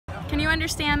you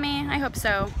understand me? I hope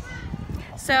so.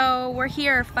 So we're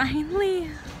here finally.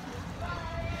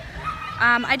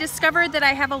 I discovered that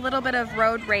I have a little bit of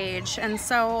road rage, and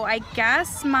so I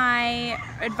guess my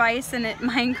advice and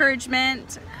my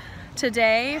encouragement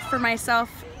today for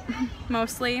myself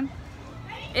mostly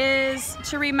is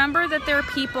to remember that there are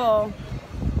people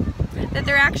that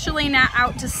they're actually not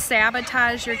out to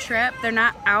sabotage your trip. They're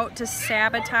not out to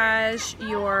sabotage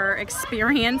your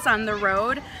experience on the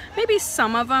road. Maybe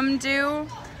some of them do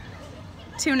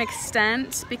to an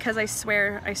extent, because I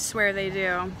swear they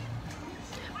do.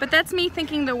 But that's me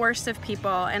thinking the worst of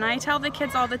people, and I tell the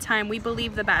kids all the time, we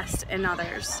believe the best in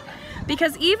others.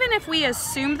 Because even if we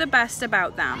assume the best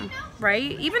about them,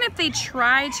 right? Even if they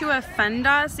try to offend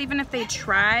us, even if they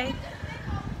try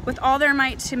with all their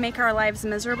might to make our lives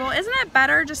miserable, isn't it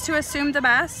better just to assume the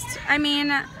best? I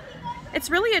mean,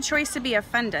 it's really a choice to be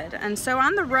offended. And so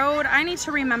on the road, I need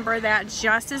to remember that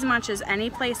just as much as any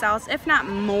place else, if not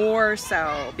more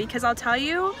so. Because I'll tell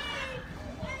you,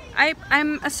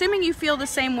 I'm assuming you feel the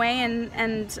same way,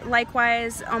 and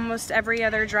likewise almost every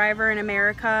other driver in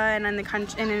America and in the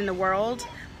country and in the world,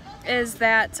 is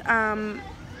that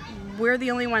we're the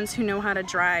only ones who know how to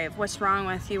drive. What's wrong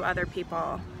with you other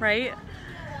people, right?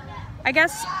 I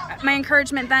guess my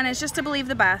encouragement then is just to believe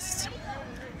the best.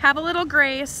 Have a little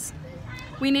grace.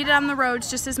 We need it on the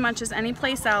roads just as much as any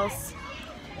place else.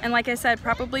 And like I said,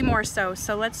 probably more so.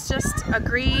 So let's just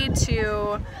agree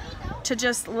to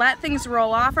just let things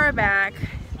roll off our back,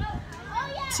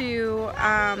 to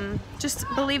just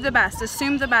believe the best,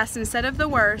 assume the best instead of the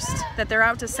worst, that they're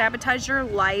out to sabotage your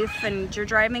life and your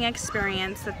driving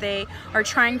experience, that they are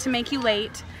trying to make you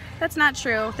late. That's not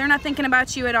true. They're not thinking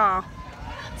about you at all.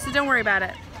 So don't worry about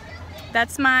it.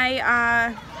 That's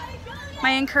my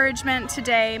my encouragement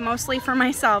today, mostly for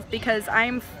myself, because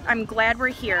I'm glad we're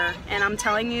here, and I'm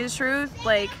telling you the truth.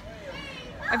 Like,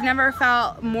 I've never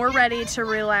felt more ready to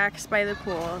relax by the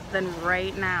pool than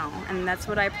right now, and that's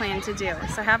what I plan to do.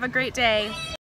 So have a great day.